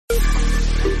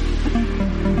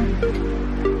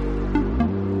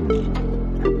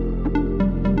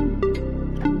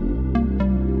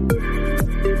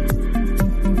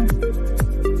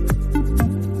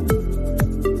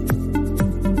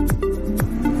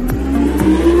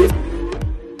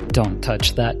Don't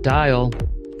touch that dial.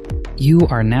 You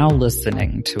are now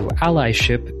listening to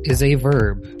Allyship is a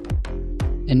Verb,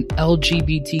 an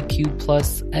LGBTQ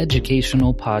plus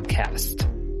educational podcast.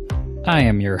 I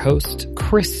am your host,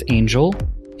 Chris Angel,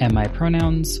 and my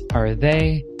pronouns are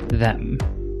they, them.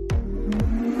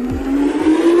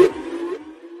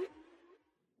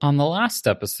 On the last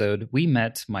episode, we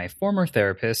met my former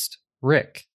therapist,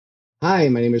 Rick. Hi,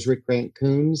 my name is Rick Grant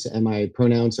Coons, and my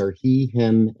pronouns are he,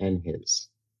 him, and his.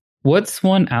 What's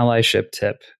one allyship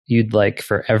tip you'd like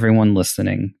for everyone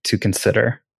listening to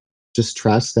consider? Just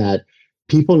trust that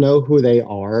people know who they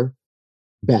are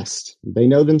best. They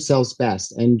know themselves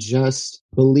best, and just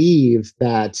believe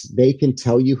that they can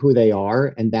tell you who they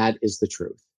are, and that is the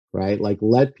truth, right? Like,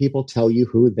 let people tell you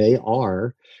who they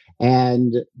are,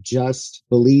 and just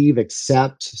believe,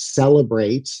 accept,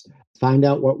 celebrate, find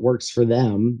out what works for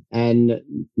them, and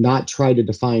not try to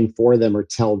define for them or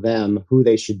tell them who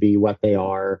they should be, what they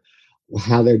are,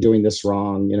 how they're doing this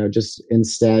wrong. Just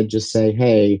instead, just say,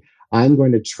 hey, I'm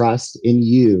going to trust in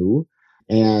you,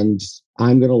 and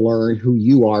I'm going to learn who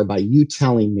you are by you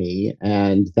telling me.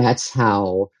 And that's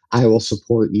how I will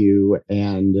support you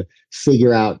and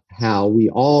figure out how we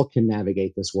all can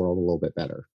navigate this world a little bit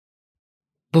better.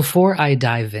 Before I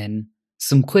dive in,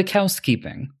 some quick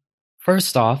housekeeping.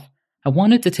 First off, I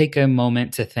wanted to take a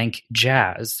moment to thank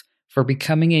Jazz for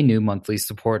becoming a new monthly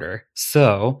supporter.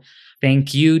 So,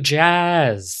 thank you,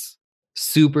 Jazz.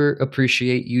 Super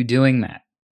appreciate you doing that.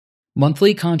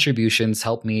 Monthly contributions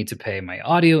help me to pay my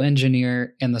audio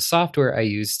engineer and the software I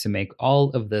use to make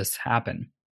all of this happen.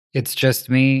 It's just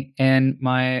me and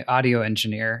my audio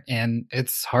engineer, and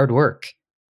it's hard work.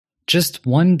 Just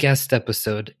one guest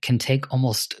episode can take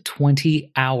almost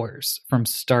 20 hours from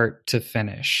start to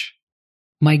finish.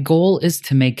 My goal is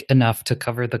to make enough to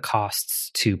cover the costs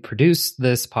to produce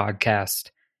this podcast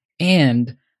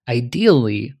and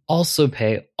ideally also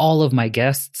pay all of my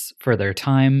guests for their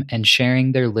time and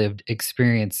sharing their lived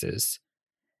experiences.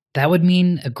 That would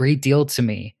mean a great deal to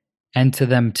me and to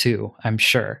them too, I'm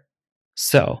sure.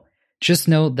 So, just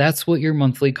know that's what your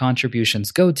monthly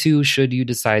contributions go to should you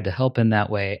decide to help in that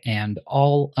way, and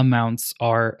all amounts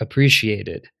are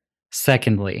appreciated.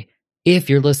 Secondly,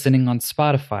 if you're listening on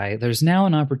Spotify, there's now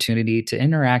an opportunity to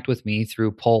interact with me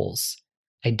through polls.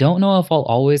 I don't know if I'll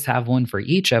always have one for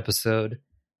each episode,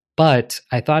 but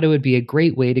I thought it would be a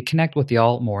great way to connect with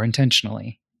y'all more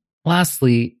intentionally.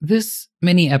 Lastly, this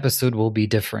mini episode will be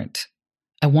different.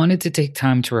 I wanted to take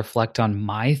time to reflect on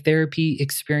my therapy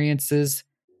experiences,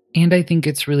 and I think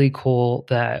it's really cool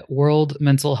that World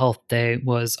Mental Health Day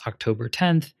was October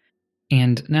 10th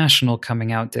and National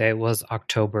Coming Out Day was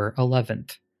October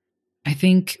 11th. I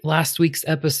think last week's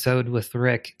episode with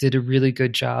Rick did a really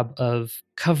good job of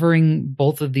covering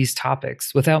both of these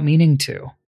topics without meaning to.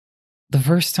 The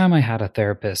first time I had a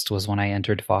therapist was when I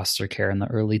entered foster care in the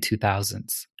early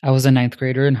 2000s. I was a 9th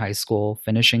grader in high school,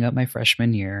 finishing up my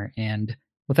freshman year, and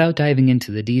without diving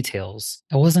into the details,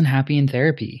 I wasn't happy in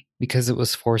therapy because it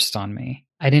was forced on me.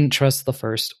 I didn't trust the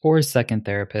first or second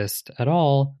therapist at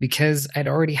all because I'd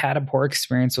already had a poor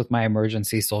experience with my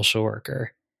emergency social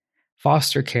worker.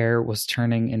 Foster care was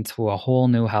turning into a whole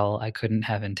new hell I couldn't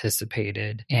have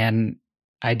anticipated, and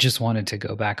I just wanted to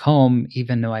go back home,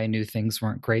 even though I knew things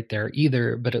weren't great there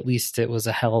either, but at least it was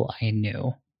a hell I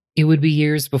knew. It would be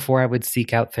years before I would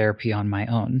seek out therapy on my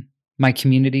own. My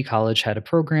community college had a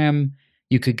program.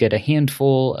 You could get a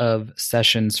handful of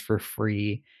sessions for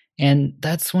free, and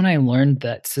that's when I learned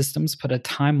that systems put a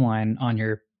timeline on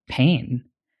your pain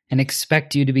and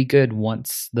expect you to be good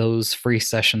once those free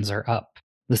sessions are up.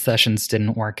 The sessions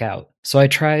didn't work out, so I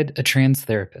tried a trans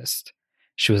therapist.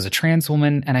 She was a trans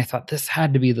woman, and I thought this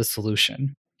had to be the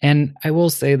solution. And I will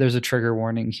say there's a trigger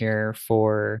warning here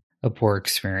for a poor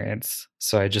experience,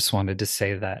 so I just wanted to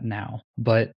say that now.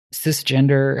 But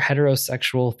cisgender,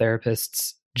 heterosexual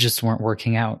therapists just weren't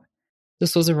working out.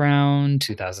 This was around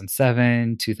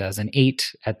 2007,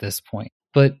 2008 at this point.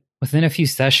 But within a few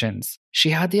sessions, she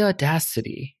had the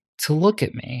audacity to look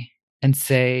at me and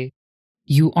say,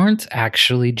 "You aren't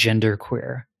actually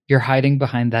genderqueer. You're hiding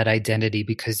behind that identity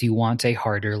because you want a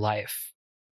harder life."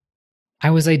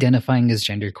 I was identifying as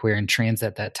genderqueer and trans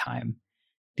at that time.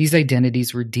 These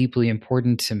identities were deeply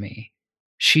important to me.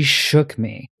 She shook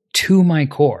me to my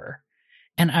core,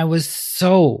 and I was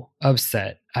so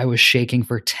upset. I was shaking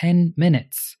for 10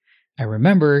 minutes. I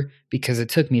remember because it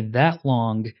took me that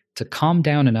long to calm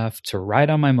down enough to ride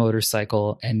on my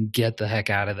motorcycle and get the heck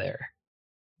out of there.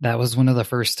 That was one of the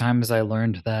first times I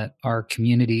learned that our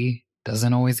community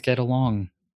doesn't always get along.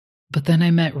 But then I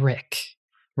met Rick.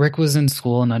 Rick was in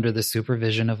school and under the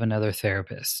supervision of another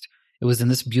therapist. It was in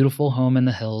this beautiful home in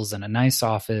the hills in a nice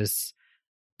office.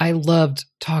 I loved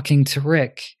talking to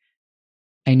Rick.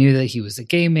 I knew that he was a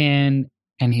gay man,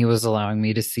 and he was allowing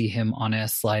me to see him on a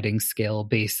sliding scale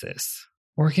basis.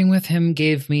 Working with him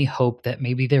gave me hope that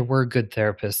maybe there were good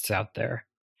therapists out there.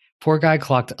 Poor guy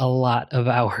clocked a lot of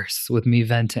hours with me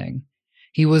venting.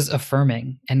 He was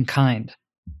affirming and kind.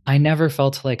 I never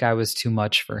felt like I was too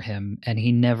much for him, and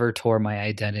he never tore my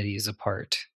identities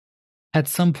apart. At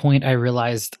some point, I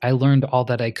realized I learned all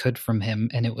that I could from him,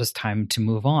 and it was time to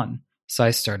move on. So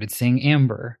I started seeing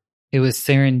Amber. It was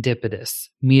serendipitous,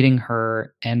 meeting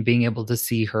her and being able to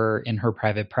see her in her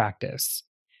private practice.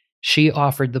 She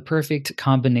offered the perfect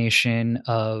combination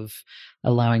of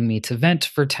allowing me to vent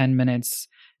for 10 minutes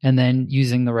and then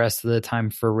using the rest of the time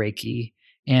for Reiki.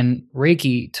 And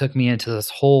Reiki took me into this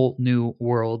whole new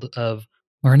world of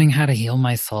learning how to heal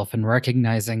myself and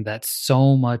recognizing that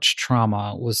so much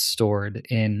trauma was stored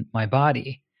in my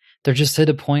body. There just hit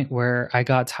a point where I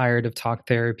got tired of talk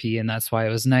therapy, and that's why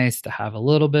it was nice to have a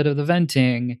little bit of the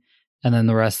venting and then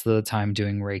the rest of the time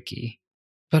doing Reiki.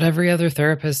 But every other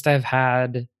therapist I've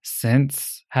had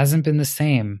since hasn't been the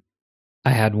same.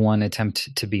 I had one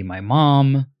attempt to be my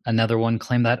mom. Another one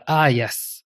claimed that,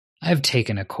 yes, I've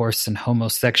taken a course in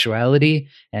homosexuality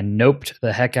and noped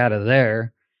the heck out of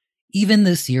there. Even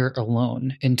this year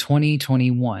alone, in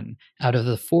 2021, out of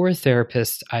the 4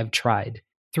 therapists I've tried,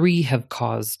 3 have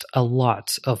caused a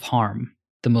lot of harm.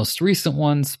 The most recent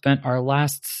one spent our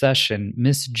last session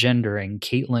misgendering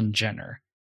Caitlyn Jenner.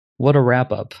 What a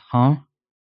wrap-up, huh?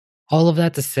 All of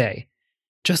that to say,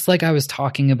 just like I was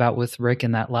talking about with Rick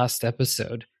in that last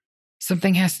episode,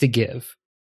 something has to give.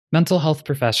 Mental health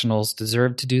professionals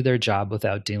deserve to do their job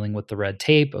without dealing with the red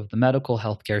tape of the medical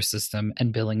healthcare system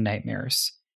and billing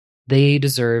nightmares. They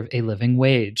deserve a living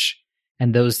wage,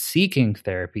 and those seeking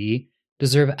therapy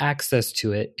deserve access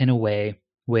to it in a way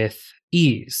with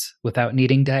ease, without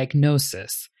needing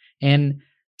diagnosis, and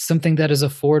something that is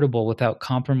affordable without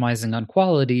compromising on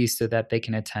quality so that they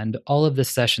can attend all of the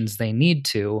sessions they need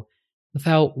to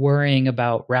without worrying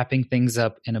about wrapping things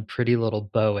up in a pretty little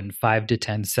bow in 5 to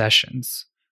 10 sessions.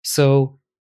 So,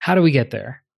 how do we get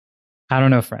there? I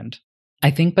don't know, friend. I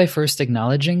think by first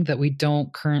acknowledging that we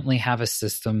don't currently have a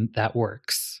system that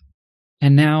works.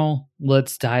 And now,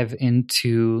 let's dive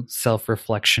into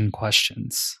self-reflection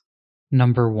questions.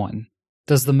 Number 1.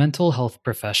 Does the mental health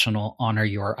professional honor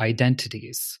your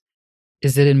identities?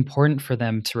 Is it important for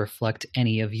them to reflect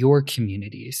any of your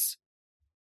communities?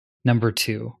 Number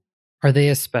 2. Are they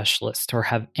a specialist or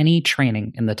have any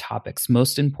training in the topics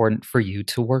most important for you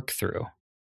to work through?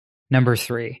 Number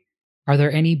 3. Are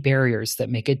there any barriers that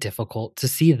make it difficult to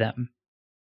see them?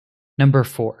 Number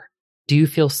 4. Do you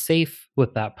feel safe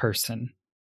with that person?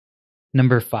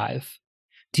 Number 5.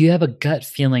 Do you have a gut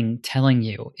feeling telling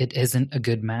you it isn't a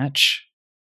good match?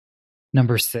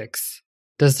 Number 6.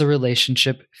 Does the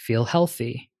relationship feel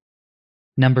healthy?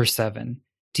 Number 7.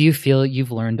 Do you feel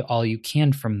you've learned all you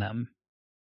can from them?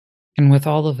 And with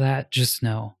all of that, just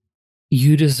know,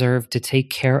 you deserve to take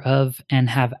care of and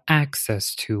have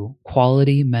access to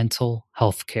quality mental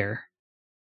health care.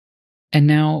 And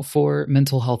now for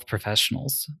mental health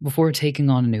professionals. Before taking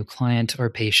on a new client or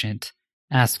patient,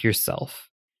 ask yourself,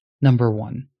 number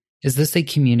 1, is this a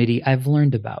community I've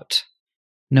learned about?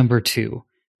 Number 2,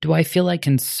 do I feel I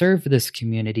can serve this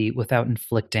community without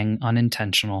inflicting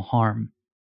unintentional harm?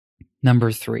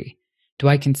 Number 3, do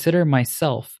I consider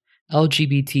myself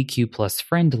LGBTQ+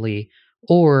 friendly,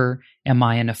 or am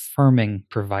I an affirming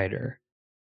provider?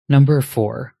 Number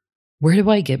 4, where do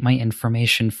I get my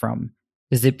information from?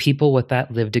 Is it people with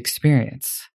that lived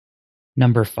experience?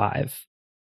 Number 5,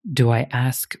 do I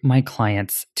ask my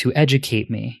clients to educate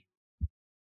me?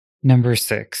 Number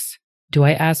 6, do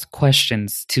I ask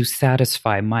questions to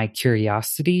satisfy my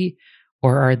curiosity,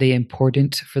 or are they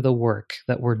important for the work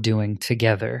that we're doing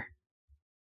together?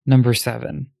 Number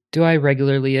 7, do I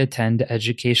regularly attend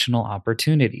educational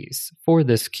opportunities for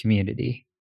this community?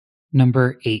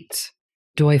 Number 8,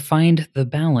 do I find the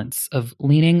balance of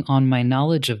leaning on my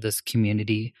knowledge of this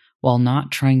community while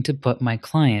not trying to put my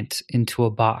client into a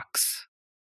box?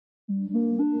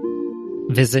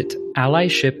 Visit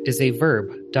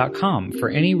allyship.com for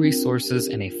any resources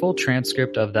and a full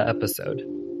transcript of the episode.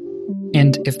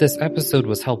 And if this episode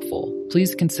was helpful,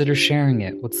 please consider sharing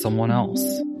it with someone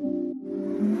else.